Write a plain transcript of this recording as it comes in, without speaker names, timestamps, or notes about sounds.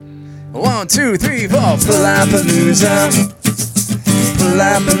1, 2, 3, 4. Palapalooza.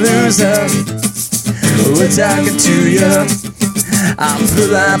 Palapalooza. We're talking to you. I'm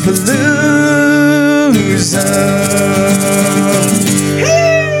Palapalooza.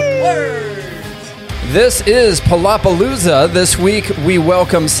 This is Palapalooza. This week we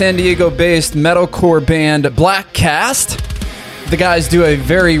welcome San Diego-based metalcore band Black Cast. The guys do a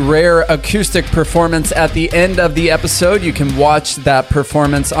very rare acoustic performance at the end of the episode. You can watch that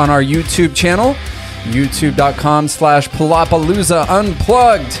performance on our YouTube channel, youtube.com/Palapalooza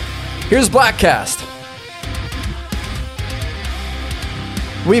Unplugged. Here's Black Cast.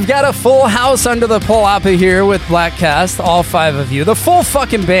 We've got a full house under the Palapa here with Black Cast, all 5 of you. The full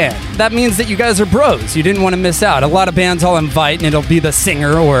fucking band. That means that you guys are bros. You didn't want to miss out. A lot of bands I'll invite and it'll be the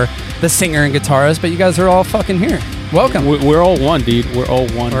singer or the singer and guitarist, but you guys are all fucking here. Welcome. We're all one, dude. We're all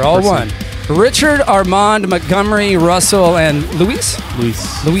one. We're all one. Richard, Armand, Montgomery, Russell, and Luis?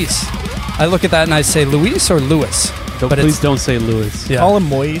 Luis. I look at that and I say Luis or Lewis? Please don't say Lewis. Yeah. Call him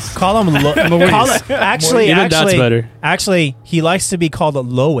Moise. Call him Moise. That's better. Actually, he likes to be called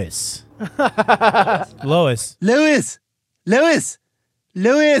Lois. Lois. Do you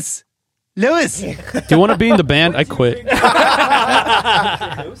want to be in the band? I quit.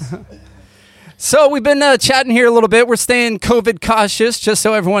 So we've been chatting here a little bit. We're staying COVID cautious, just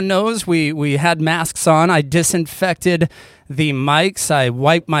so everyone knows. We had masks on. I disinfected the mics. I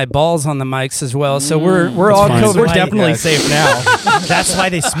wiped my balls on the mics as well. So we're all fine. COVID. We're definitely safe now. That's why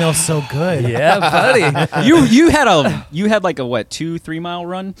they smell so good. Yeah, buddy. You had like a 2-3 mile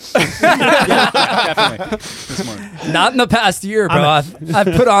run? Yeah, definitely. This morning. Not in the past year, bro.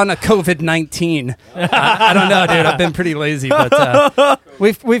 I've put on a COVID-19. I don't know, dude. I've been pretty lazy, but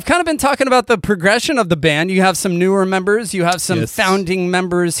we've kind of been talking about the progression of the band. You have some newer members. You have some founding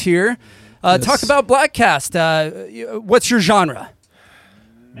members here. Talk about Black Cast. What's your genre?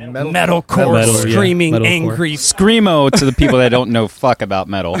 Metalcore, screaming, angry. Screamo to the people that don't know fuck about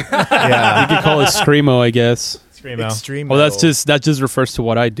metal. Yeah, you could call it screamo, I guess. Extreme. Well, that just refers to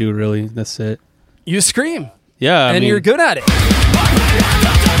what I do, really. That's it. You scream. Yeah, and you're good at it.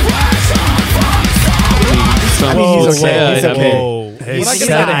 He's okay. He's okay. We're not going to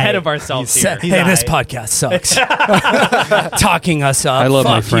get ahead of ourselves here. Hey, this podcast sucks. Talking us up. I love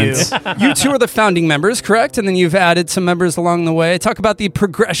my Fuck friends. You 2 are the founding members, correct? And then you've added some members along the way. Talk about the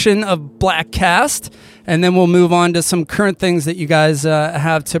progression of Black Cast, and then we'll move on to some current things that you guys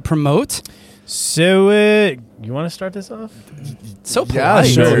have to promote. So, you want to start this off? So polite. Yeah,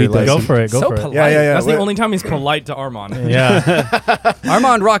 sure. Go for it. So polite. Yeah. That's the only time he's polite to Armand. Yeah.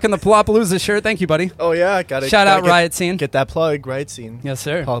 Armand rocking the Palapalooza shirt. Thank you, buddy. Oh, yeah. Got it. Shout out Riot Scene. Get that plug, Riot Scene. Yes,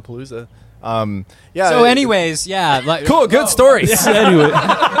 sir. Palapalooza. So anyways, yeah. Cool, good stories. Anyway,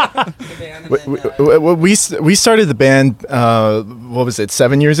 we started the band, what was it,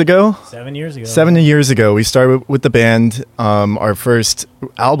 7 years ago? 7 years ago. 7 years ago, we started with the band. Our first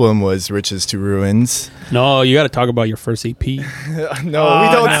album was Riches to Ruins. no, you got to talk about your first EP. We don't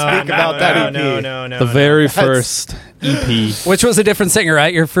speak about that EP. No. The very first EP. Which was a different singer,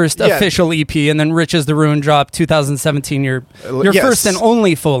 right? Your first official EP, and then Riches the Ruin dropped 2017. Your yes. first and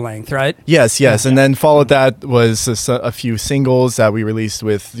only full length, right? Yes. And then followed that was a few singles that we released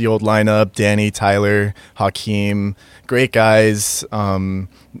with the old lineup, Danny, Tyler, Hakeem, great guys.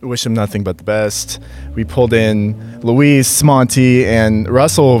 Wish them nothing but the best. We pulled in Luis, Monty, and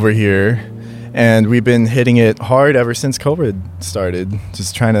Russell over here, and we've been hitting it hard ever since COVID started,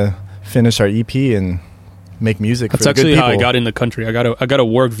 just trying to finish our EP and make music. That's for the actually good how I people. got in the country. I got a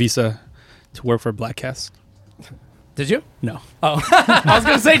work visa to work for Black Cast. Did you? No. Oh, I was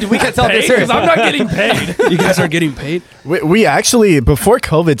going to say, did we get tell this Because I'm not getting paid. You guys are getting paid? We actually, before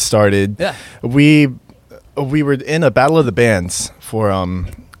COVID started, we were in a battle of the bands for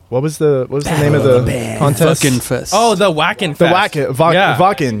what was the name of the contest? Fucking Fest. Oh, the Whackin' the Fest.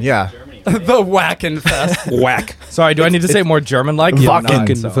 Wacken, yeah. the Whackin' Fest. Whack. Sorry, do I need to say more German-like?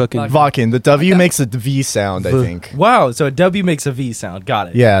 Wacken. The W makes a V sound, I think. Wow, so a W makes a V sound. Got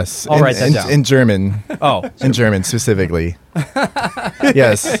it. Yes. I'll write that down. In German. Oh. In German, specifically.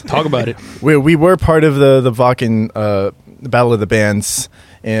 Yes. Talk about it. We were part of the Wacken Battle of the Bands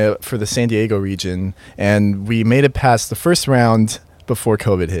for the San Diego region, and we made it past the first round before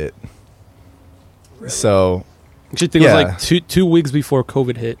COVID hit. Really? So... Actually, I think it was like two weeks before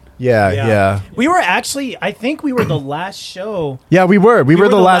COVID hit. Yeah. We were actually, I think we were the last show. Yeah, we were. We were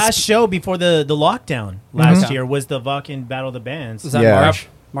the last show before the lockdown last year was the Wacken Battle of the Bands. Was that Yeah. March?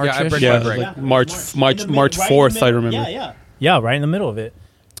 March 4th, I remember. Yeah, right in the middle of it.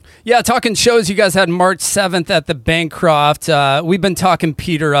 Yeah, talking shows, you guys had March 7th at the Bancroft. We've been talking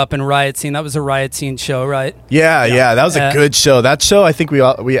Peter Up and Riot Scene. That was a Riot Scene show, right? Yeah, that was a good show. That show, I think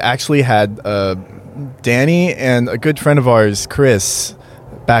we actually had Danny and a good friend of ours, Chris,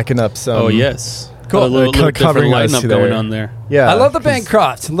 backing up some. Oh yes, Cool. A little different Covering us lineup there. going on there. Yeah, I love the 'cause-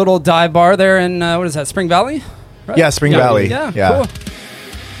 Bancroft. Little dive bar there in, what is that, Spring Valley? Right? Yeah, Spring Valley. Yeah, Yeah. cool.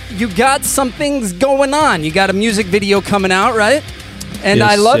 You got some things going on. You got a music video coming out, right? And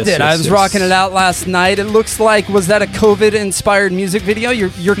Yes, I loved yes, it. I yes, was yes. rocking it out last night. It looks like, was that a COVID-inspired music video?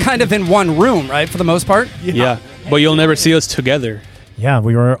 You're kind of in one room, right, for the most part? Yeah, but you'll never see us together. Yeah,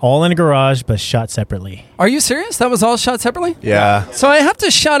 we were all in a garage, but shot separately. Are you serious? That was all shot separately? Yeah. So I have to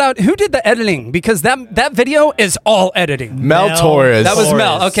shout out, who did the editing? Because that video is all editing. Mel Torres. That was Torres.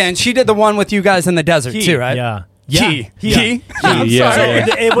 Mel. Okay, and she did the one with you guys in the desert too, right? Yeah. He. I'm Yeah, sorry.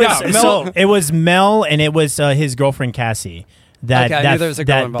 yeah. It was Yeah, Mel- so it was Mel and it was his girlfriend Cassie. That Okay, I knew there was a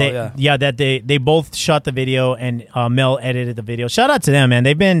girl involved, that they both shot the video and Mel edited the video. Shout out to them, man.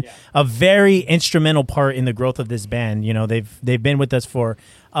 They've been a very instrumental part in the growth of this band. You know, they've been with us for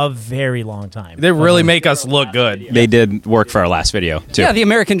a very long time. They really make us look good. They did work for our last video too. Yeah, the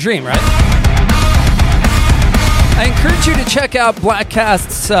American Dream, right? I encourage you to check out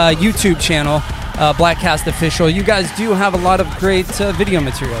Blackcast's YouTube channel, Blackcast Official. You guys do have a lot of great video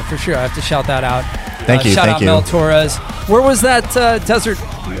material, for sure. I have to shout that out. Thank you, Shout thank out you. Mel Torres. Where was that desert?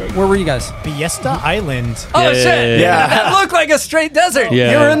 Where were you guys? Fiesta Island. Oh, Yeah, shit. yeah. That looked like a straight desert.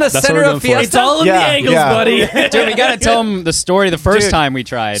 Yeah. You were in the That's what center we're of going for. Fiesta? It's all in Yeah, the angles, yeah. buddy. Dude, we gotta tell them the story the first Dude. time we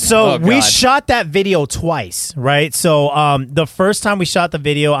tried. So Oh, we God. shot that video twice, right? So the first time we shot the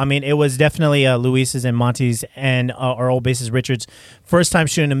video, I mean, it was definitely Luis's and Monty's and our old bassist Richard's first time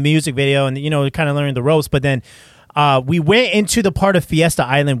shooting a music video, and kind of learning the ropes. But then we went into the part of Fiesta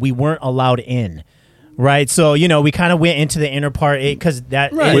Island we weren't allowed in. Right, so we kind of went into the inner part because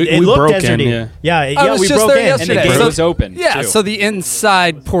that Right. it We looked broke in, deserty. yeah. I was we just broke there in. yesterday. And the gate So- was open. Yeah, too. so the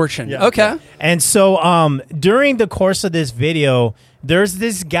inside portion. Okay. And so during the course of this video, there's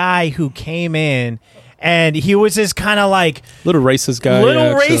this guy who came in, and he was just kind of like Little racist guy. little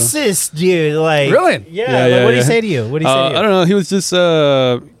yeah, actually. racist, dude. Like Really? Yeah. Like, what did he say to you? What did he say to you? I don't know. He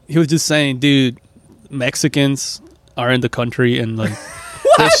was just saying, dude, Mexicans are in the country and like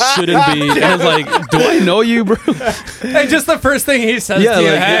they shouldn't be. And I was like, do I know you, bro? And just the first thing he says Yeah, to you,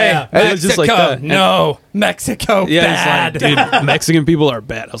 like, hey, yeah. It Mexico, was just like that. no, Mexico, Yeah, bad. it's like, dude, Mexican people are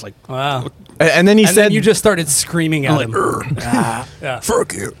bad. I was like, Wow. And then he And said, then you just started screaming at him.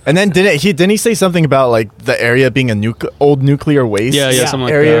 fuck you. and then didn't he say something about like the area being a old nuclear waste Yeah, something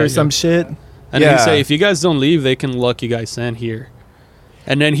like area that, or some yeah. shit? And yeah. he say, if you guys don't leave, they can lock you guys in here.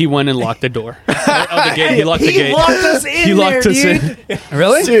 And then he went and locked the door. Of the gate. He locked the gate. locked us in He locked there, us dude. in.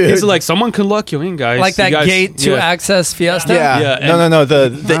 Really? Dude. He's like, someone can lock you in, guys. Like You that guys- gate to yeah. access Fiesta? Yeah. Yeah, No.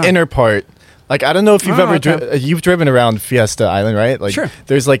 The inner part. Like I don't know if you've ever okay. you've driven around Fiesta Island, right? Like Sure.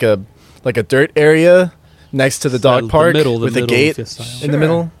 there's like a dirt area next to the dog the park middle- the with a middle gate of Fiesta Island. in the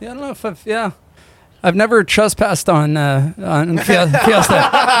middle. Yeah, I don't know if I've never trespassed on Fiesta.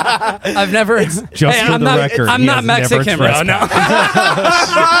 I've never. Just Hey, for I'm the not, record, I'm he not has never Mexican, bro. No.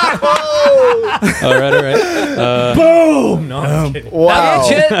 All right. Boom. No, I'm kidding. Wow.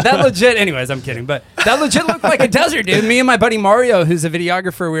 That legit. Anyways, I'm kidding, but that legit looked like a desert, dude. Me and my buddy Mario, who's a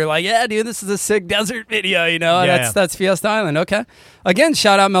videographer, we were like, "Yeah, dude, this is a sick desert video." Yeah. That's Fiesta Island. Okay. Again,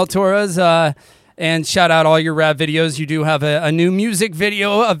 shout out Mel Torres, and shout out all your rap videos. You do have a new music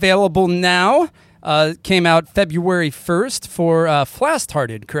video available now. Came out February 1st for Flask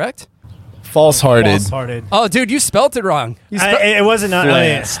Hearted, correct? False-hearted. False-hearted. Oh, dude, you spelt it wrong. You It wasn't.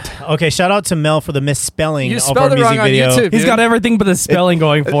 Blast. Okay, shout out to Mel for the misspelling You of spelled our it music wrong on video. YouTube. He's dude. got everything but the spelling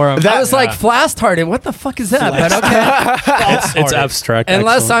going for him. I was like Flask Hearted. What the fuck is that? But okay. It's abstract.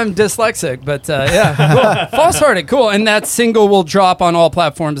 Unless actually. I'm dyslexic, but yeah, cool. False Hearted, cool. And that single will drop on all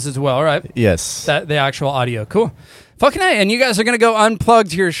platforms as well, right? Yes. That the actual audio, cool. Fucking A, and you guys are gonna go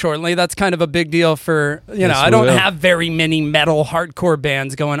unplugged here shortly. That's kind of a big deal for Yes, I we don't will. have very many metal hardcore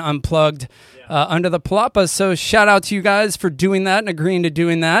bands going unplugged under the Palapa. So shout out to you guys for doing that and agreeing to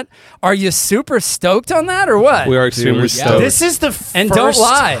doing that. Are you super stoked on that or what? we are extremely we're stoked. This is the And first don't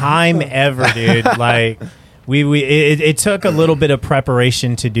lie. time ever, dude. Like it took a little bit of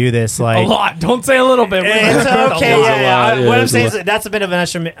preparation to do this. a Like lot. Don't say a little bit. It's okay. It was a Yeah, lot, yeah, what it I'm was a saying lot. is that's a bit of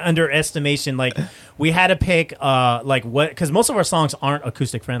an underestimation. Like we had to pick like what because most of our songs aren't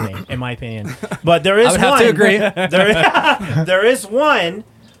acoustic friendly, in my opinion. But there is I would one. have to agree. There is one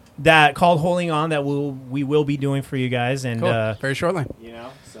that called Holding On that we will be doing for you guys, and Cool. Very shortly. you know,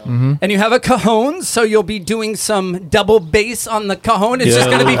 so And you have a cajon, so you'll be doing some double bass on the cajon. It's just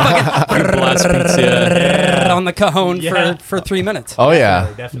Yeah. going to be fucking Blast beats, yeah. on the cajon Yeah. for 3 minutes. Oh yeah.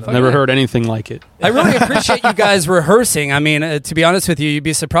 definitely. Never heard anything like it. I really appreciate you guys rehearsing. I mean, to be honest with you, you'd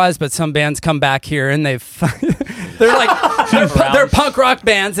be surprised, but some bands come back here and they're like they're punk rock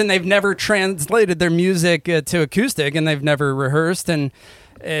bands and they've never translated their music to acoustic and they've never rehearsed, and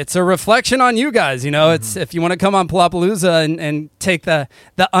it's a reflection on you guys. You know, it's if you want to come on Palapalooza and take the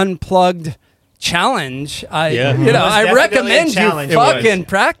unplugged challenge, Yeah. I It was definitely recommend a challenge. you It was. fucking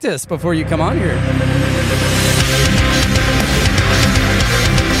practice before you come on here.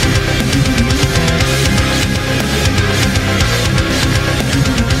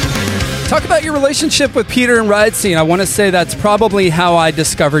 Talk about your relationship with Peter and Riot Scene. I want to say that's probably how I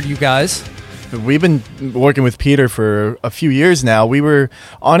discovered you guys. We've been working with Peter for a few years now. We were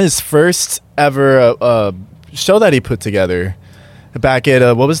on his first ever show that he put together back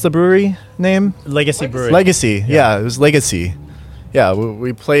at what was the brewery name? Legacy Brewery. Legacy. Yeah, it was Legacy. Yeah,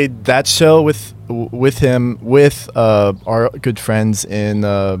 we played that show with him with our good friends in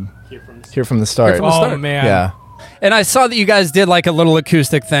Here from the Start. From the Start. Oh man. Yeah. And I saw that you guys did like a little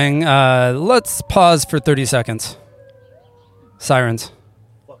acoustic thing. Let's pause for 30 seconds. Sirens.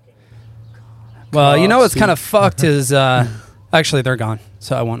 Well, you know what's kind of fucked is actually they're gone,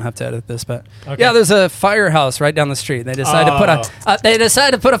 so I won't have to edit this. But yeah, there's a firehouse right down the street. They decided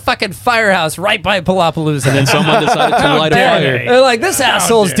to put a fucking firehouse right by Palapalooza. And then someone decided to light a fire. They're like, this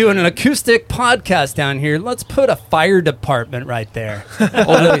asshole's doing an acoustic podcast down here. Let's put a fire department right there.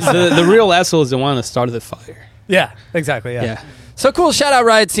 Oh, the real asshole is the one that started the fire. Yeah, exactly. Yeah. So cool. Shout out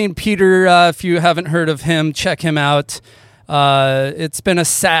Riot Scene Peter. If you haven't heard of him, check him out. It's been a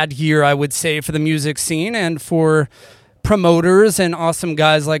sad year, I would say, for the music scene and for promoters and awesome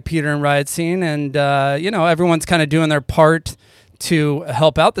guys like Peter and Riot Scene. And, everyone's kind of doing their part to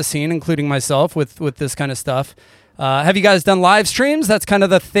help out the scene, including myself with this kind of stuff. Have you guys done live streams? That's kind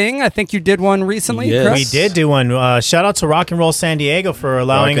of the thing. I think you did one recently. Yes. Chris? We did do one. Shout out to Rock and Roll San Diego for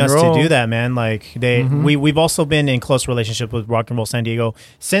allowing Rock us and to roll. do that, man. Like we've also been in close relationship with Rock and Roll San Diego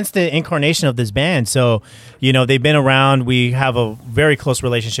since the incarnation of this band. So, they've been around. We have a very close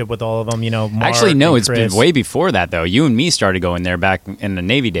relationship with all of them. Mark Actually, no, and it's been Chris. way before that, though. You and me started going there back in the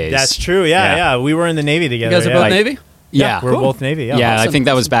Navy days. That's true. Yeah. We were in the Navy You together. guys are yeah. both Like- Navy? Yeah. We're both Navy. Yeah. Yeah, awesome. I think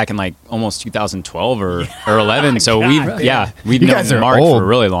that was back in like almost 2012 or 11. So we've You known guys are Mark old. for a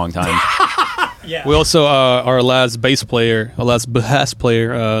really long time. We also our last bass player,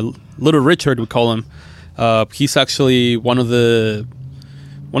 Little Richard, we call him. He's actually one of the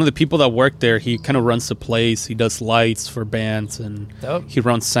people that work there. He kind of runs the place. He does lights for bands and Dope. he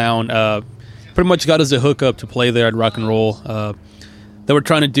runs sound. Pretty much got us a hookup to play there at Rock and Roll. They were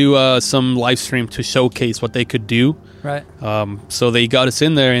trying to do some live stream to showcase what they could do. Right. So they got us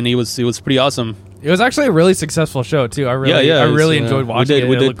in there, and it was pretty awesome. It was actually a really successful show too. I really Yeah, I it was, really enjoyed watching it.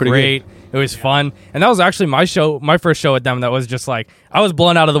 we It did looked pretty great. It was fun. And that was actually my first show with them that was just like I was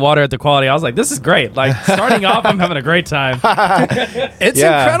blown out of the water at the quality. I was like, this is great. Like starting off, I'm having a great time. It's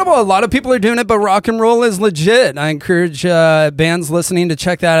Yeah. incredible. A lot of people are doing it, but rock and roll is legit. I encourage bands listening to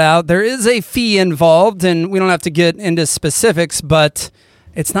check that out. There is a fee involved, and we don't have to get into specifics, but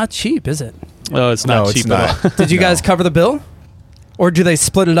it's not cheap, is it? It's not No, cheap it's at all. not. Did you guys cover the bill? Or do they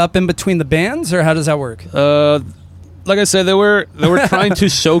split it up in between the bands, or how does that work? Like I said, they were trying to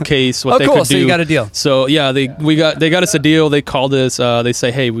showcase what Oh, they cool. could So do. you got a deal. So yeah, they got us a deal. They called us. They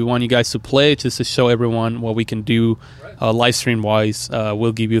say, hey, we want you guys to play just to show everyone what we can do, live stream wise.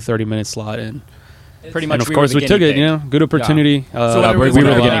 We'll give you a 30-minute slot, and Pretty much. of course we took it. You know, good opportunity. we were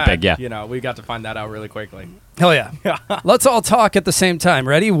the guinea pig, yeah. We got to find that out really quickly. Hell yeah. Let's all talk at the same time.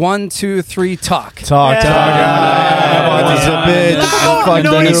 Ready? 1, 2, 3, talk. Talk. Monty's a bitch. Fuck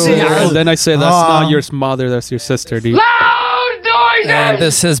you. And then I say, that's not your mother, that's your sister, dude. And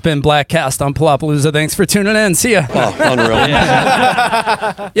this has been Blackcast on Palapalooza. Thanks for tuning in. See ya. Unreal.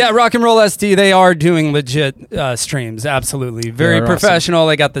 Yeah, Rock and Roll SD, they are doing legit streams. Absolutely. Very They're awesome. professional.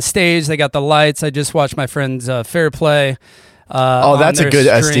 They got the stage, they got the lights. I just watched my friends Fair Play. Oh, that's on a their good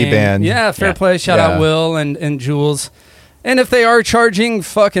SD stream. band. Yeah, Fair Yeah. Play. Shout Yeah. out Will and Jules. And if they are charging,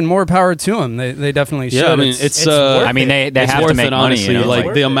 fucking more power to them. They definitely should. Yeah, I mean, it's I mean, they it's have to worth make it, money. honestly. You know?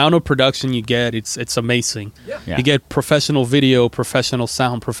 Like the amount of production you get, it's amazing. Yeah. You get professional video, professional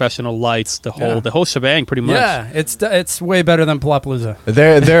sound, professional lights, the whole shebang, pretty much. yeah, it's way better than Palapalooza.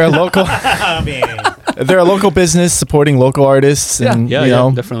 They're a local. I mean, They're a local business supporting local artists, and Yeah, you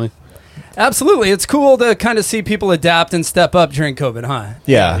know, definitely. Absolutely. It's cool to kind of see people adapt and step up during COVID, huh?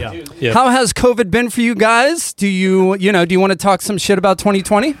 Yeah. Yeah. How has COVID been for you guys? Do you want to talk some shit about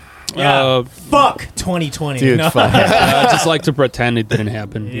 2020? Fuck 2020. Dude, No. fuck. I just like to pretend it didn't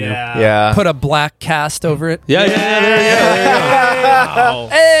happen. you know? Yeah. Put a black cast over it. Yeah, there you go.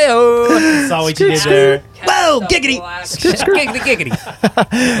 Hey, Saw what you did there. whoa, giggity,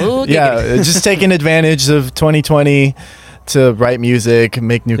 giggity. Ooh, Yeah, just taking advantage of 2020 to write music,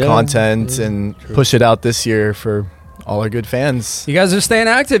 make new content, and push it out this year for all our good fans. You guys are staying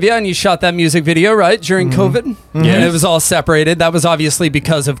active, yeah, and you shot that music video, right, during COVID? And it was all separated. That was obviously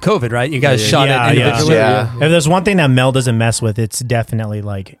because of COVID, right? You guys shot it individually. Yeah. If there's one thing that Mel doesn't mess with, it's definitely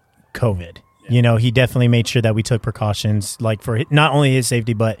like COVID. You know, he definitely made sure that we took precautions, like for not only his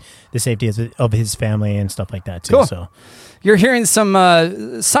safety, but the safety of his family and stuff like that too. Cool. So You're hearing some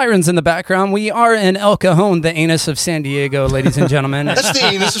sirens in the background. We are in El Cajon, the anus of San Diego, ladies and gentlemen. That's the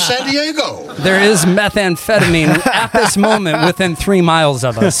anus of San Diego. There is methamphetamine at this moment within 3 miles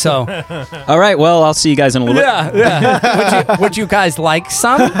of us. So, All right, well, I'll see you guys in a little bit. yeah. Would you guys like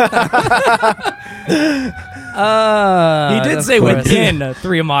some? He did say of course. within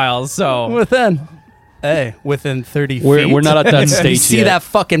 3 miles, so Within. Hey, within 30 feet. We're not at that You stage see yet. that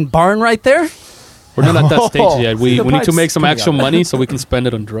fucking barn right there? We're not at that stage yet. We The need to pipe's make some coming actual out. money so we can spend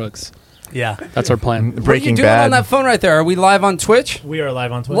it on drugs. Yeah. That's our plan. What are you Breaking doing on Bad. that phone right there? Are we live on Twitch? we are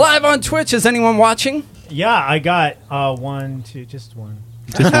live on Twitter. Live on Twitch. Is anyone watching? Yeah, I got just one.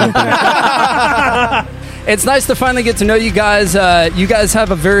 It's nice to finally get to know you guys. You guys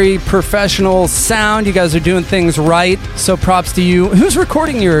have a very professional sound. You guys are doing things right. So props to you. Who's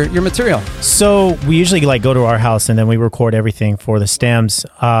recording your material? So we usually like go to our house and then we record everything for the stems.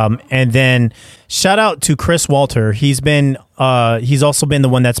 And then shout out to Chris Walter. He's also been the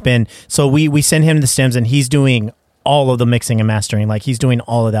one that's been. So we send him the stems and he's doing all of the mixing and mastering. Like he's doing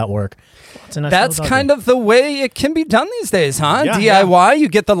all of that work. That's kind of the way it can be done these days, huh? Yeah, DIY. You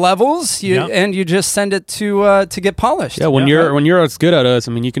get the levels, Yep. and you just send it to get polished. Yeah, when you're as good at us,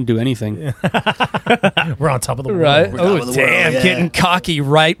 I mean, you can do anything. We're on top of the world. Right. Oh, of the damn! world, yeah. Getting cocky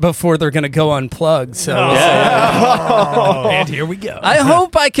right before they're gonna go unplugged. So. and here we go. I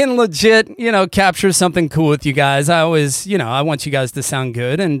hope I can legit, capture something cool with you guys. I always, I want you guys to sound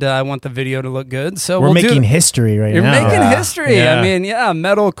good, and I want the video to look good. So We're we'll making do, history right You're now. making history. Yeah. I mean,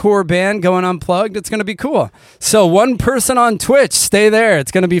 metalcore band going unplugged. It's going to be cool. So one person on Twitch, stay there.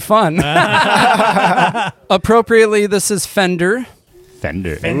 It's going to be fun. Appropriately, this is Fender.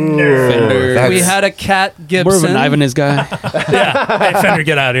 Fender. We had a Cat Gibson. More of an Ibanez guy. Hey, Fender,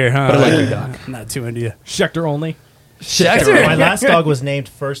 get out of here. Huh? But I like your dog. I'm not too into you. Schecter only. Schecter. My last dog was named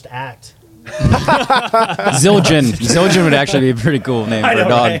First Act. Zildjian. Zildjian would actually be a pretty cool name for a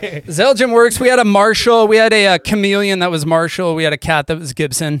dog. Zelgium works. We had a Marshall. We had a chameleon that was Marshall. We had a cat that was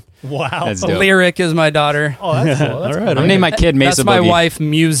Gibson. Wow. That's dope. Lyric is my daughter. Oh, that's cool. That's All right. I'm gonna name my kid Mesa That's my Boogie. wife,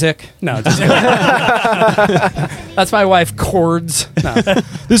 Music. No, just That's my wife, Chords. No.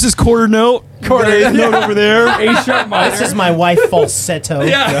 This is quarter note. Quarter note over there. A sharp minor. This is my wife, Falsetto.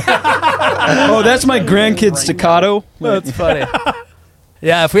 Oh, that's my grandkid Staccato. That's funny.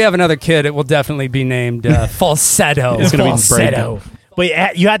 Yeah, if we have another kid, it will definitely be named Falsetto. It's gonna be Falsetto.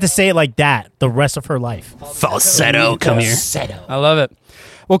 But you had to say it like that the rest of her life. Falsetto, come here. I love it.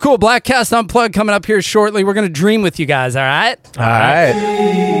 Well, cool. Blackcast Unplugged coming up here shortly. We're going to dream with you guys, all right? All right.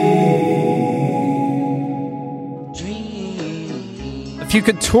 If you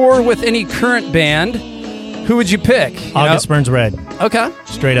could tour with any current band, who would you pick? August Burns Red. Okay.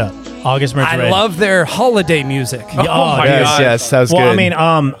 Straight up. August Burns Red. I love their holiday music. Oh, my Yes, God. yes, that was Well, good. I mean,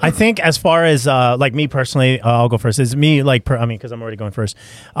 I think as far as like me personally, I'll go first. Is me like because I'm already going first.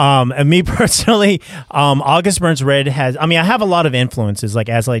 And me personally, August Burns Red has. I mean, I have a lot of influences like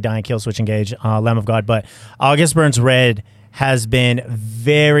As I Lay Dying, Kill Switch Engage, Lamb of God, but August Burns Red has been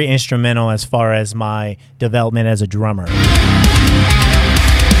very instrumental as far as my development as a drummer.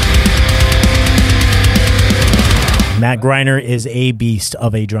 Matt Greiner is a beast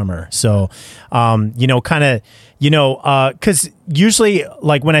of a drummer. So, because usually,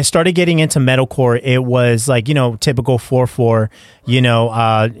 like when I started getting into metalcore, it was like, typical 4/4,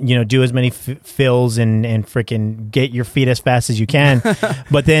 do as many fills and freaking get your feet as fast as you can.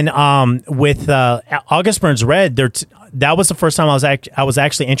 But then with August Burns Red, that was the first time I was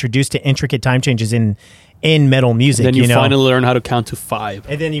actually introduced to intricate time changes in metal music. Then you finally learn how to count to 5.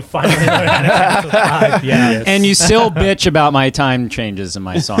 And then you finally learn how to count to 5. Yeah. And you still bitch about my time changes in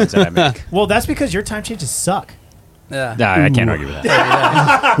my songs that I make. Well, that's because your time changes suck. Yeah. Nah, I can't argue with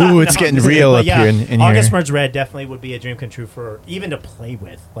that. Ooh, it's getting real But up here in August here. Burns Red definitely would be a dream come true for even to play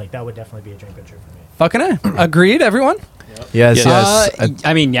with. Like that would definitely be a dream come true for me. Fucking A. Agreed, everyone? Yes, yes.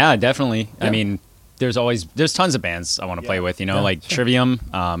 I mean, yeah, definitely. I mean, there's tons of bands I want to play with, you know, like Trivium,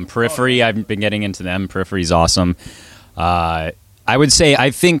 Periphery. I've been getting into them. Periphery's awesome. I would say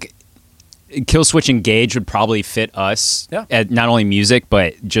I think Killswitch Engage would probably fit us at not only music,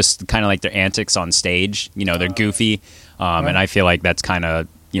 but just kind of like their antics on stage. You know, they're goofy, and I feel like that's kind of,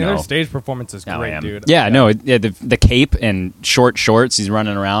 you know, their stage performance is great, dude. Yeah, no, the cape and short shorts. He's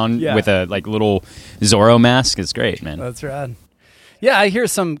running around with a like little Zorro mask. It's great, man. That's rad. Yeah, I hear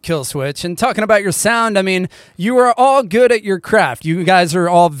some Killswitch. And talking about your sound, I mean, you are all good at your craft. You guys are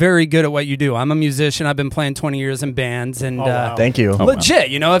all very good at what you do. I'm a musician. I've been playing 20 years in bands. And thank you. Legit,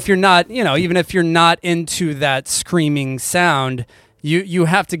 you know, if you're not, you know, even if you're not into that screaming sound, you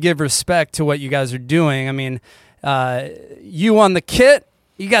have to give respect to what you guys are doing. I mean, you on the kit,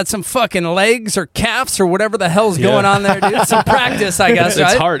 you got some fucking legs or calves or whatever the hell's going on there, dude. Some practice, I guess, right?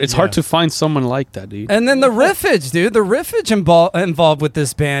 It's hard. It's hard to find someone like that, dude. And then the riffage, dude. The riffage involved with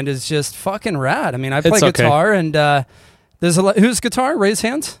this band is just fucking rad. I mean, I play guitar, and there's who's guitar? Raise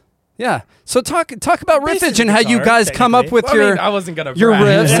hands. Yeah. So talk about riffage and how you guys come up with I wasn't gonna your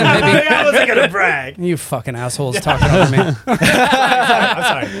brag. riffs and maybe I wasn't gonna brag. You fucking assholes talking over me.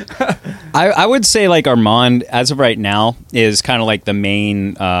 I'm sorry. I would say like Armand, as of right now, is kind of like the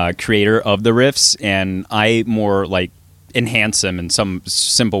main creator of the riffs, and I more like enhance them in some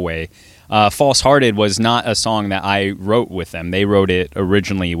simple way. False Hearted was not a song that I wrote with them. They wrote it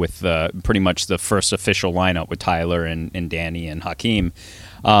originally with pretty much the first official lineup with Tyler and Danny and Hakeem.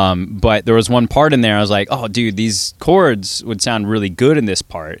 But there was one part in there I was like, oh, dude, these chords would sound really good in this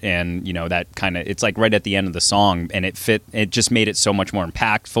part. And, you know, that kind of, it's like right at the end of the song, and it just made it so much more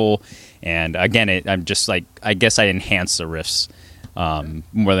impactful. And again, I'm just like, I guess I enhanced the riffs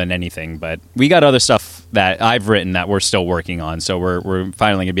more than anything. But we got other stuff that I've written that we're still working on. So we're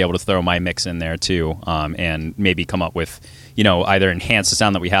finally going to be able to throw my mix in there too, and maybe come up with, you know, either enhance the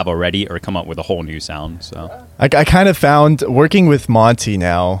sound that we have already or come up with a whole new sound. So I kind of found working with Monty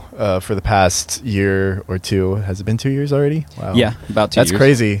now for the past year or two. Has it been 2 years already? Wow. Yeah, about 2 years. That's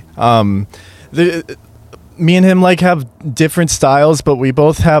crazy. Me and him like have different styles, but we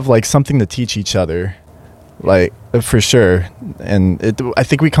both have like something to teach each other, like for sure. And I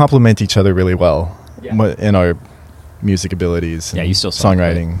think we complement each other really well in our music abilities. Yeah, you still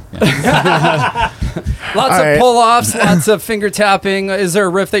songwriting. Lots of pull-offs, lots of finger tapping. Is there a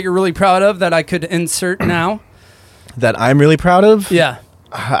riff that you're really proud of that I could insert now? That I'm really proud of? Yeah.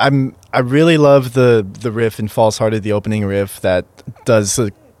 I really love the riff in False Hearted, the opening riff that does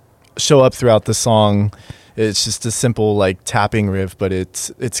show up throughout the song. It's just a simple like tapping riff, but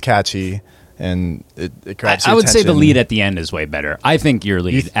it's catchy and it grabs your I would say the attention. lead at the end is way better. I think your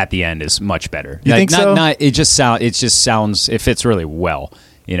lead at the end is much better. You think so? It just sounds it fits really well.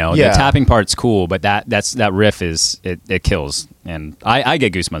 You know, Yeah. the tapping part's cool, but that riff is it kills, and I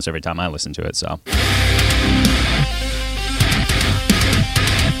get goosebumps every time I listen to it. So.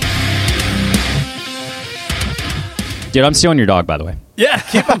 Dude, I'm stealing your dog, by the way. Yeah,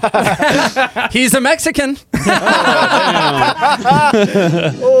 keep him. He's a Mexican.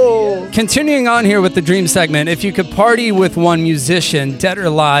 Continuing on here with the dream segment, if you could party with one musician, dead or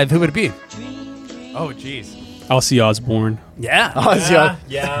alive, who would it be? Oh, jeez. Ozzy Osbourne. Yeah.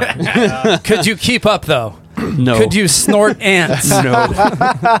 Yeah. Could you keep up, though? No. Could you snort ants? No.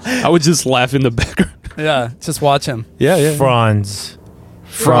 I would just laugh in the background. Yeah, just watch him. Yeah.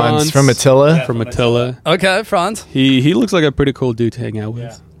 Franz from Attila. From Attila. Okay, Franz. He looks like a pretty cool dude to hang out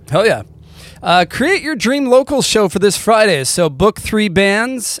with. Hell yeah. Create your dream local show for this Friday. So book 3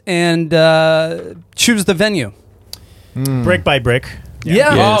 bands and choose the venue. Brick by Brick.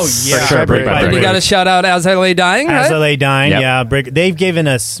 Yeah. Yes. For sure, Brick by And Brick. you got to shout out As I Lay Dying, As I right? Lay Dying, Yep. yeah. Brick. They've given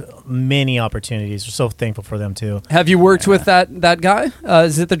us many opportunities. We're so thankful for them too. Have you worked with that guy?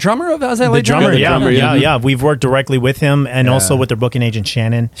 Is it the drummer of As I Lay The drummer, Dying? the drummer, yeah. yeah. We've worked directly with him and also with their booking agent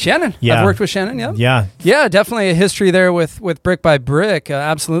Shannon. Shannon. Yeah. I've worked with Shannon, yeah. Yeah. Yeah, definitely a history there with Brick by Brick.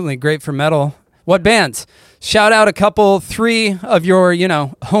 Absolutely great for metal. What bands? Shout out a couple, 3 of your,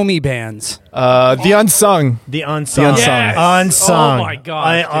 homie bands. The Unsung. The Unsung. The Unsung. Yes. Unsung. Oh my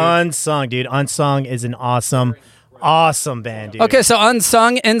gosh, dude. Unsung, dude. Unsung is an awesome band, dude. Okay, so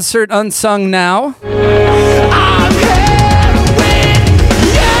Unsung, insert Unsung now.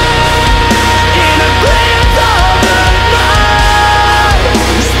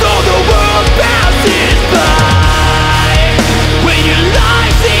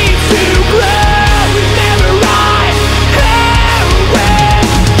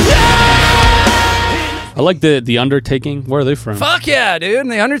 I like the Undertaking. Where are they from? Fuck yeah, dude.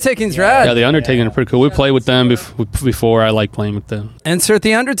 The Undertaking's rad. Yeah, the Undertaking are pretty cool. We played with them before. I like playing with them. Insert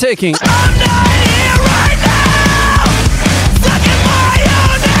The Undertaking.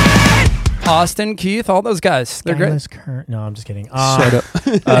 Austin, Keith, all those guys. They're great. No, I'm just kidding. Shut up.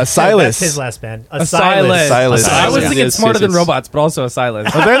 That's Silas. his last band. Asylus. Silas. I was Yes, thinking yes, Smarter yes, Than yes. Robots, but also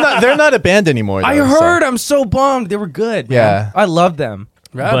Asylus. Oh, they're not a band anymore. I though, heard. so. I'm so bummed. They were good. man. Yeah. I love them.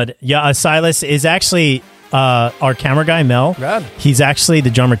 Rad. But yeah, Silas is actually our camera guy, Mel. Rad. He's actually the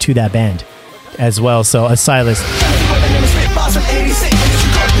drummer to that band as well. So Silas.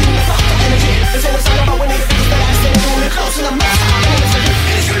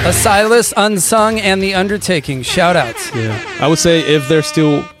 Asylus, Unsung, and The Undertaking. Shout outs. Yeah, I would say if there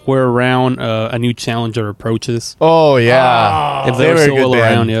still were around, a new challenger approaches. Oh yeah, If they, they were were a still good well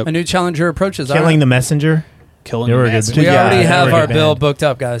band. around, yep. A new challenger approaches. Killing the Messenger. Killing They were the good. Messenger. We Yeah, already they have were a our good bill band. booked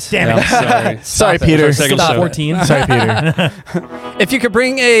up, guys. Damn Yeah, sorry. Sorry, Stop it. Peter. Second Stop show. 14. Sorry, Peter. If you could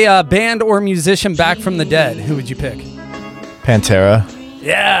bring a band or musician back from the dead, who would you pick? Pantera.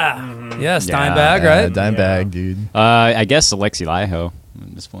 Yeah. Yes, Yeah, Dimebag, right? Dimebag, dude. I guess Alexi Laiho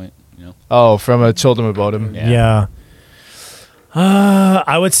at this point. You know. Oh, from a Children of Bodom. Yeah. Yeah.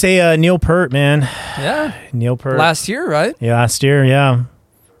 I would say Neil Peart, man. Yeah. Neil Peart. Last year, right? Yeah, last year, yeah.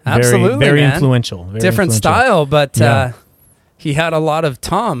 Absolutely, Very man. influential. Very Different influential. style, but Yeah. he had a lot of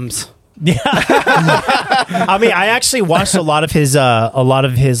toms. Yeah. I mean, I actually watched a lot of his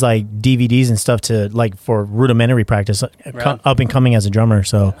like DVDs and stuff to like for rudimentary practice, up and coming as a drummer.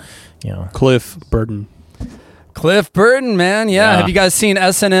 So, you know, Cliff Burton. Cliff Burton, man. Yeah. Yeah. Have you guys seen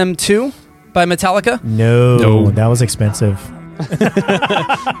S&M 2 by Metallica? no, that was expensive.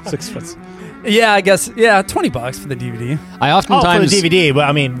 It's expensive. Yeah, I guess. Yeah, $20 for the DVD. I Oh, for oftentimes the DVD, but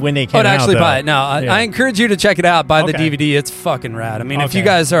I mean, when they came Oh, to out, actually though. buy it. No, Yeah. I encourage you to check it out. Buy the Okay. DVD. It's fucking rad. I mean, if you Okay.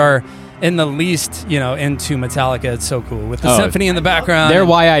 guys are in the least, into Metallica, it's so cool with the Oh, symphony in the background. they're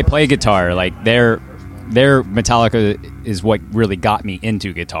why I play guitar. Like their Metallica is what really got me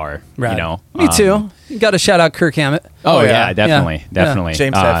into guitar. Rad. You know, Me too. You got to shout out Kirk Hammett. Oh, Oh, yeah, yeah. definitely, Yeah. definitely.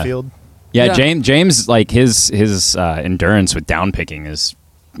 James Hetfield. Yeah, Yeah. James, like his endurance with down picking is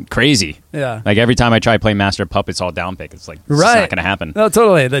crazy. Yeah. Like every time I try to play Master of Puppets all down pick, it's like it's Right. not gonna happen. No,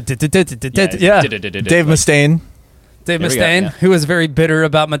 totally. Yeah. Dave Mustaine. Dave There we go, Mustaine, yeah. who is very bitter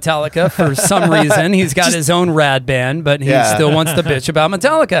about Metallica for some reason. He's got his own rad band, but he Yeah. still wants to bitch about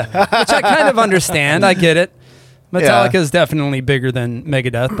Metallica, which I kind of understand. I get it. Metallica is definitely bigger than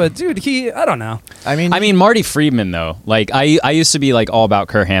Megadeth, but dude, I don't know. I mean, Marty Friedman though, like I used to be like all about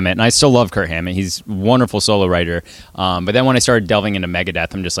Kirk Hammett, and I still love Kirk Hammett. He's a wonderful solo writer. But then when I started delving into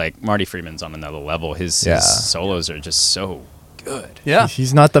Megadeth, I'm just like Marty Friedman's on another level. His solos are just so good. Yeah.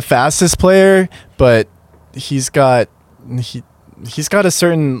 he's not the fastest player, but he's got a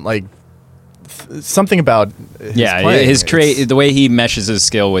certain like something about his playing. His It's- the way he meshes his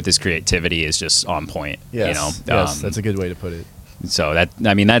skill with his creativity is just on point. Yes, You know, yes, that's a good way to put it. So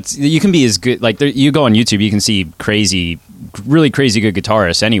that's you can be as good. Like you go on YouTube, you can see really crazy good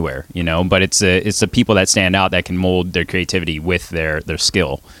guitarists anywhere. You know, but it's the people that stand out that can mold their creativity with their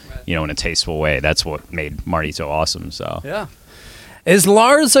skill. You know, in a tasteful way. That's what made Marty so awesome. So Yeah. Is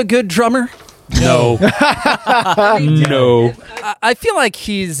Lars a good drummer? No. No. I feel like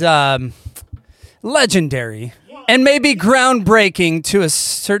he's legendary and maybe groundbreaking to a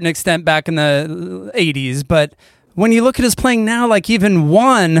certain extent back in the 80s, but when you look at his playing now, like even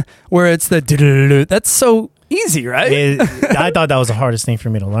one where it's the that's so easy, right? I thought that was the hardest thing for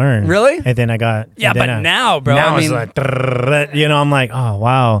me to learn. Really? And then I got Yeah, and then but now, bro, now I it's mean- like I'm like, oh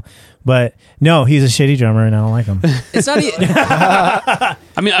wow. But no, he's a shitty drummer, and I don't like him. It's not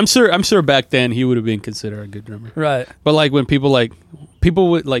I mean, I'm sure back then he would have been considered a good drummer. right. But like when people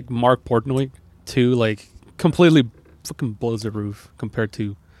with like Mark Portnoy too, like completely fucking blows the roof compared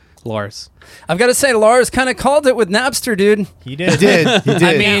to Lars. I've got to say, Lars kind of called it with Napster, dude. He did. He did. He did.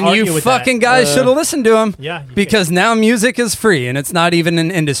 I mean, argue you with fucking that. guys should have listened to him. Yeah, you because now music is free and it's not even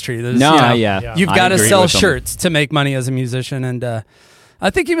an industry. There's, no, you know, yeah, you've I got to agree sell with him. shirts to make money as a musician, and I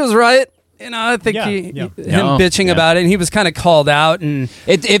think he was right. I think Yeah, him No, bitching yeah. about it, and he was kind of called out. And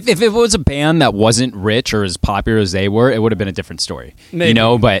If it was a band that wasn't rich or as popular as they were, it would have been a different story. Maybe. You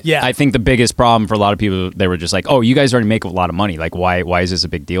know, but Yeah. I think the biggest problem for a lot of people, they were just like, oh, you guys already make a lot of money. Like, why is this a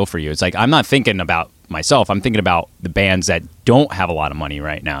big deal for you? It's like, I'm not thinking about myself. I'm thinking about the bands that don't have a lot of money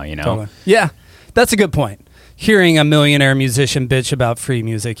right now, you know? yeah, that's a good point. Hearing a millionaire musician bitch about free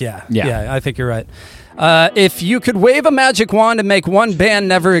music, yeah, I think you're right. If you could wave a magic wand and make one band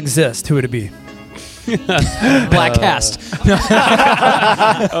never exist, who would it be? Black Cast.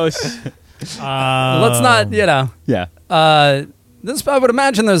 Let's not, Yeah. this, I would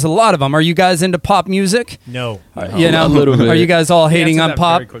imagine there's a lot of them. Are you guys into pop music? No. A little bit. Are you guys all hating on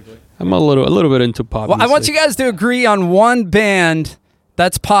pop? I'm a little bit into pop. Well, I want music. you guys to agree on one band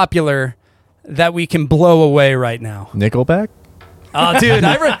that's popular that we can blow away right now. Nickelback. Oh, dude,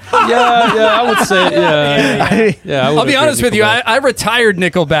 I would say, yeah. I'll be honest with you. I retired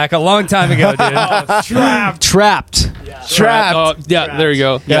Nickelback a long time ago, dude. Trapped. Oh, yeah, there you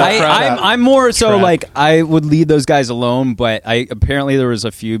go. Yeah, I'm more so like I would leave those guys alone, but apparently there was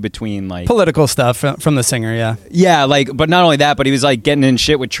a few between like Political stuff from the singer, yeah. Yeah, like, but not only that, but he was like getting in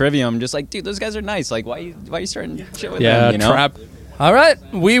shit with Trivium, just like, dude, those guys are nice. Like, why you starting shit with them? You know? Trap. All right,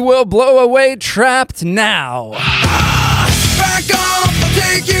 we will blow away Trapped now. Back off, I'll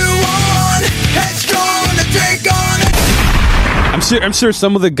take you on. Headstrong to take on. I'm sure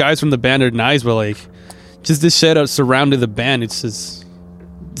some of the guys from the band are nice, but like, just this shit surrounding the band, it's just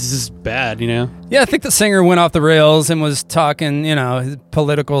this is bad, you know? Yeah, I think the singer went off the rails and was talking,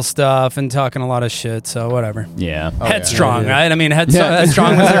 political stuff and talking a lot of shit. So whatever. Yeah. Headstrong, right? I mean,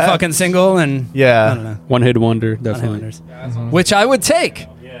 Headstrong was their fucking single, and I don't know. One hit wonder, definitely. Which I would take.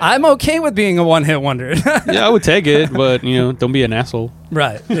 I'm okay with being a one-hit wonder. Yeah, I would take it, but don't be an asshole.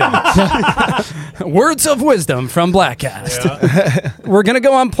 Right. Yeah. Words of wisdom from Blackcast. Yeah. We're going to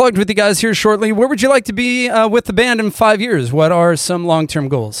go unplugged with you guys here shortly. Where would you like to be with the band in 5 years? What are some long-term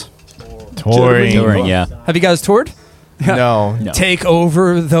goals? Touring, yeah. Have you guys toured? No. Take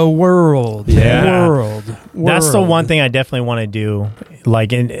over the world. Yeah. World. That's the one thing I definitely want to do.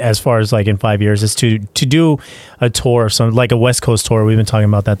 Like as far as like in 5 years is to do a tour of some like a West Coast tour. We've been talking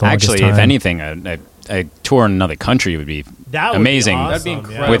about that the longest Actually, time. if anything, a tour in another country would be amazing. That'd be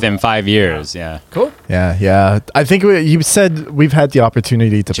incredible. Within 5 years. Yeah. Cool. Yeah. I think you said we've had the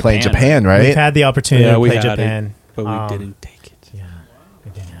opportunity to play in Japan, right? We've had the opportunity to play had Japan, it, but we didn't take it.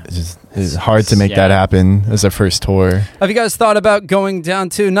 It's hard to make that happen as a first tour. Have you guys thought about going down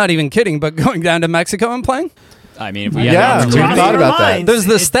to, not even kidding, but going down to Mexico and playing? I mean, if we we thought about that. There's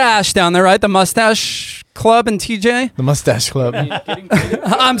the Stash down there, right? The Mustache Club in TJ. The Mustache Club.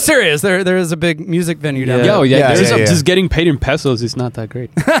 I'm serious. There is a big music venue down there. Just getting paid in pesos is not that great.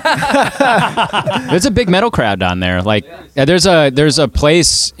 There's a big metal crowd down there. Like, there's a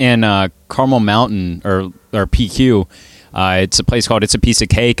place in Carmel Mountain or PQ. It's a place called It's a Piece of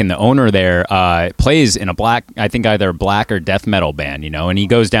Cake, and the owner there plays in either a black or death metal band, and he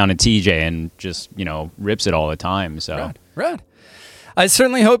goes down to TJ and just, rips it all the time. So Right. I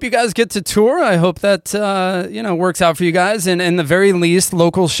certainly hope you guys get to tour. I hope that, works out for you guys. And in the very least,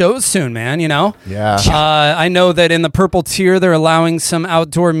 local shows soon, man, Yeah. I know that in the Purple Tier, they're allowing some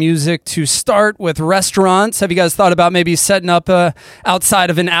outdoor music to start with restaurants. Have you guys thought about maybe setting up outside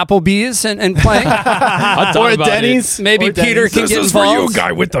of an Applebee's and playing? Or a Denny's? Maybe Peter can get involved.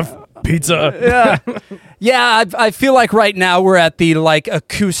 guy with the pizza. Yeah, I feel like right now we're at the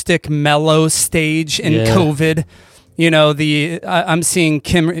acoustic mellow stage in COVID. I'm seeing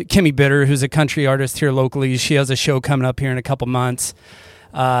Kimmy Bitter, who's a country artist here locally. She has a show coming up here in a couple months.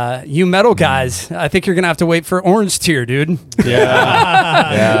 You metal guys, I think you're going to have to wait for Orange Tier, dude.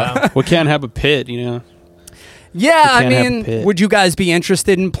 Yeah. We can't have a pit, Yeah, We can't have a pit. would you guys be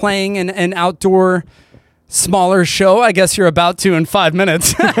interested in playing an outdoor smaller show? I guess you're about to in 5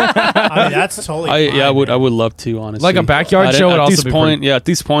 minutes. I mean, that's totally fine, I would love to, honestly. Like a backyard show would also be pretty- at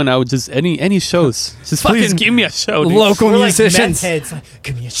this point, I would just any shows. Just please Fucking give me a show, dude. Local We're like musicians. meth heads. Like,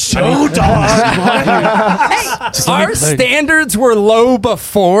 give me a show, dog. Our standards were low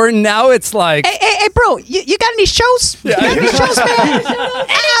before. Now it's like, Hey, bro, you got any shows? You got any shows, man?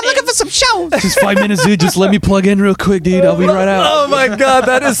 I'm looking for some shows. Just 5 minutes, dude. Just let me plug in real quick, dude. I'll be right out. oh my God,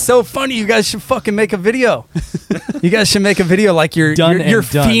 that is so funny. You guys should fucking make a video. You guys should make a video like you're Done you're and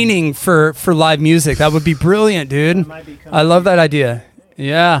done. fiending for live music. That would be brilliant, dude. I love that idea.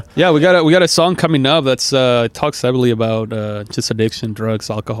 Yeah. Yeah, we got a song coming up that's talks heavily about just addiction, drugs,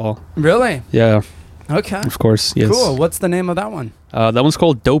 alcohol. Really? Yeah, Okay. of course. Yes. Cool. What's the name of that one? That one's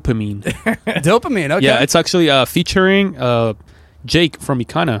called Dopamine. Dopamine. Okay. Yeah, it's actually featuring Jake from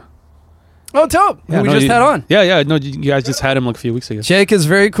Ikana. Oh, dope. Yeah, Who we no, just you- had on. Yeah. No, you guys just had him like a few weeks ago. Jake is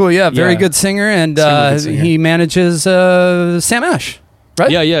very cool. Yeah, very Yeah. good singer, and Extremely good singer. he manages Sam Ash,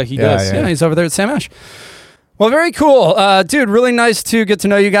 right? Yeah, he does. Yeah, he's over there at Sam Ash. Well, very cool, dude. Really nice to get to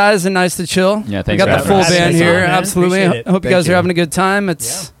know you guys and nice to chill. Yeah, We thanks got for the full having us. band Thanks, here. man. Absolutely. Appreciate it. I hope you Thank guys are you. having a good time.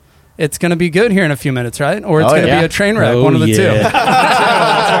 It's going to be good here in a few minutes, right? Or it's going to yeah. be a train wreck. Oh, one of the two. yeah.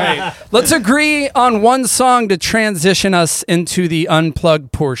 That's right. Let's agree on one song to transition us into the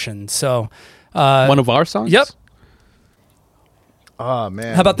unplugged portion. So, One of our songs. Yep. Oh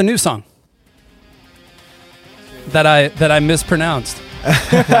man. how about the new song that I mispronounced?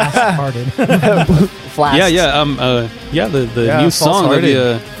 Hearted. Flash? Yeah. The Yeah, new song. That we,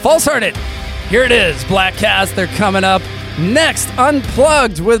 False-Hearted. False Hearted. Here it is, Blackcast. They're coming up next,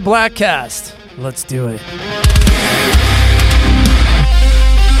 Unplugged with Blackcast. Let's do it.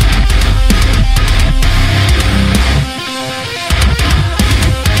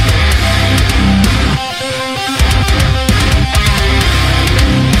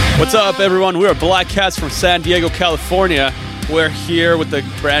 What's up, everyone? We're Black Cast from San Diego, California. We're here with the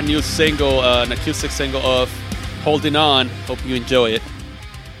brand new single, an acoustic single of Holding On. Hope you enjoy it.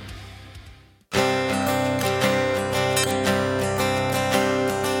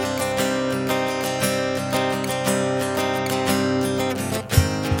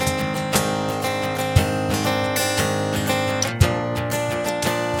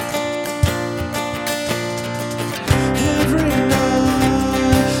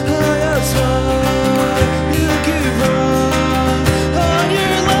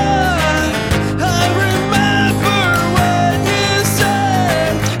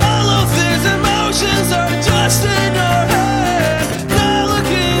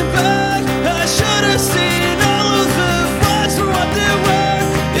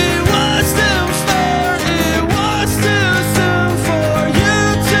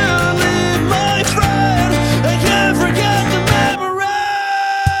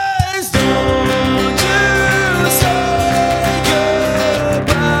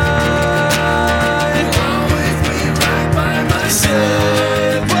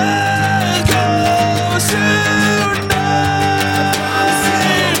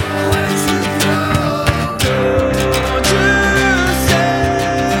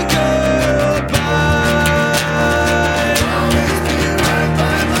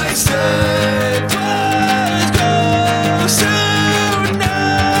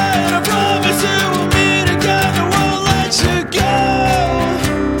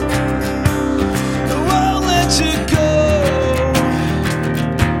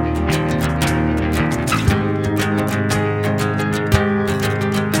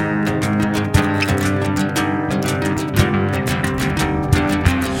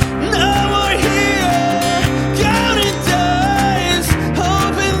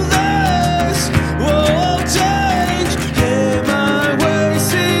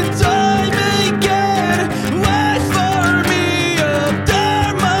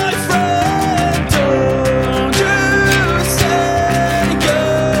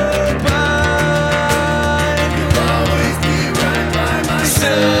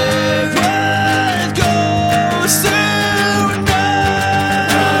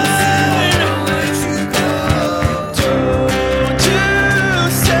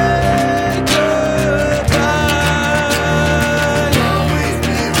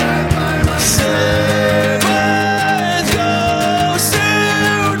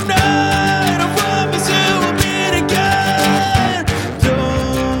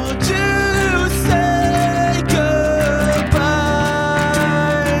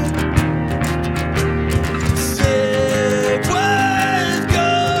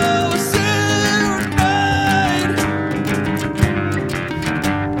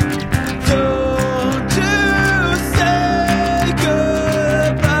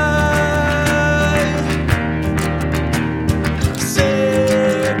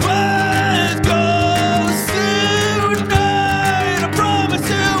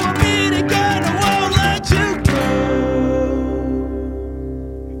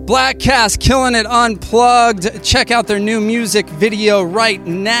 Black Cast killing it unplugged. Check out their new music video right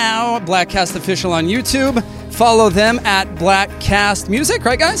now. Black Cast Official on YouTube. Follow them at Black Cast Music,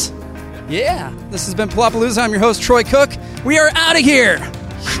 right guys? Yeah. This has been Palapalooza. I'm your host, Troy Cook. We are out of here.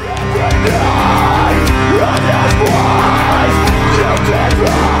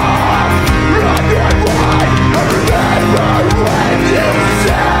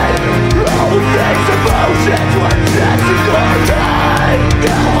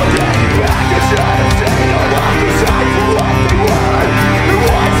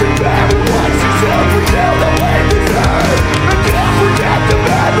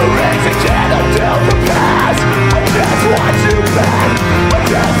 I just want you back. I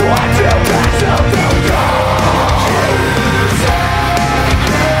just want you back. So don't go.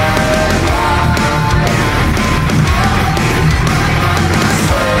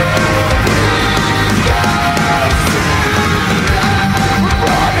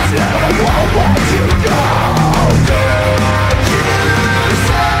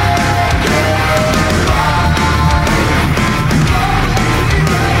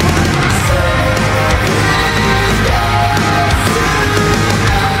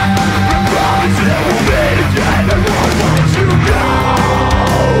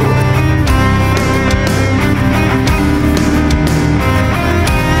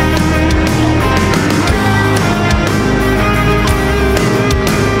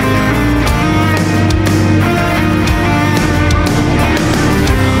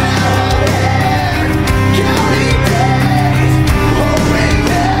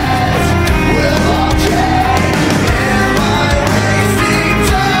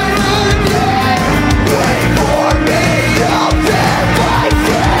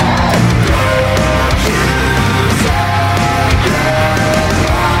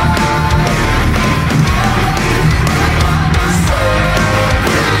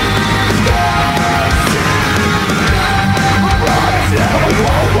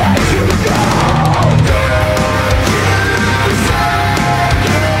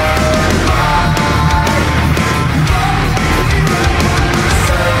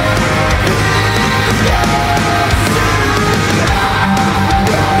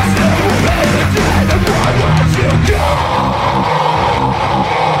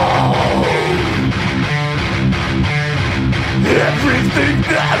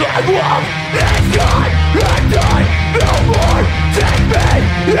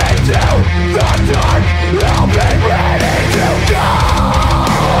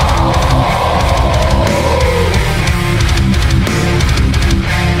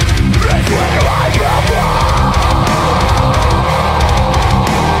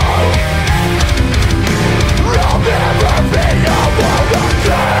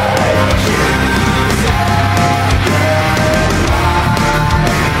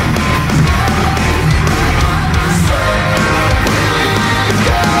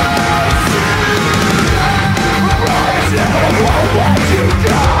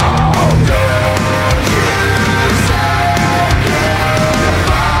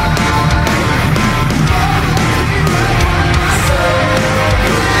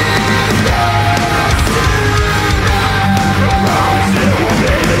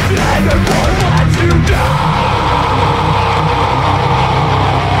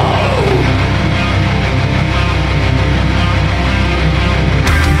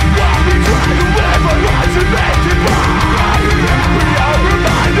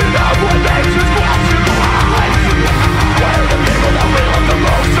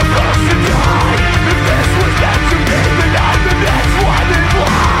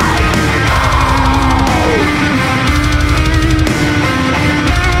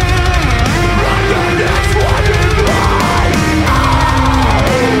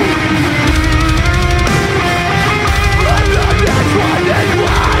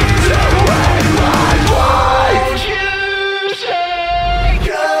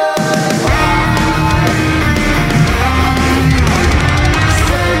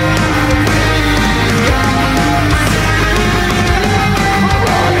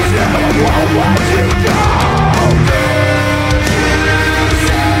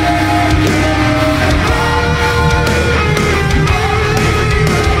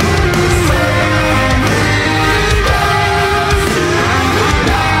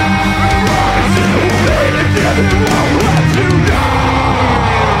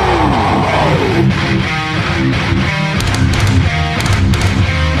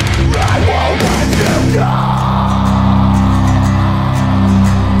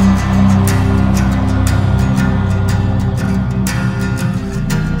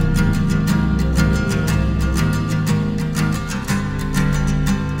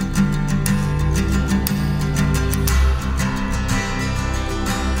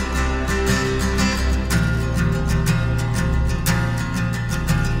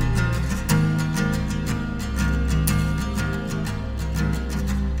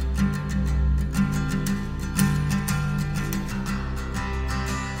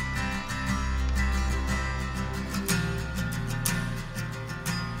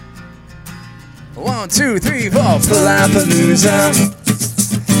 1, 2, 3, 4. Palapalooza,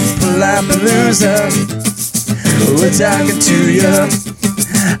 Palapalooza. We're talking to you.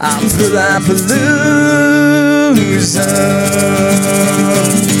 I'm Palapalooza.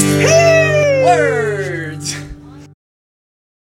 Word.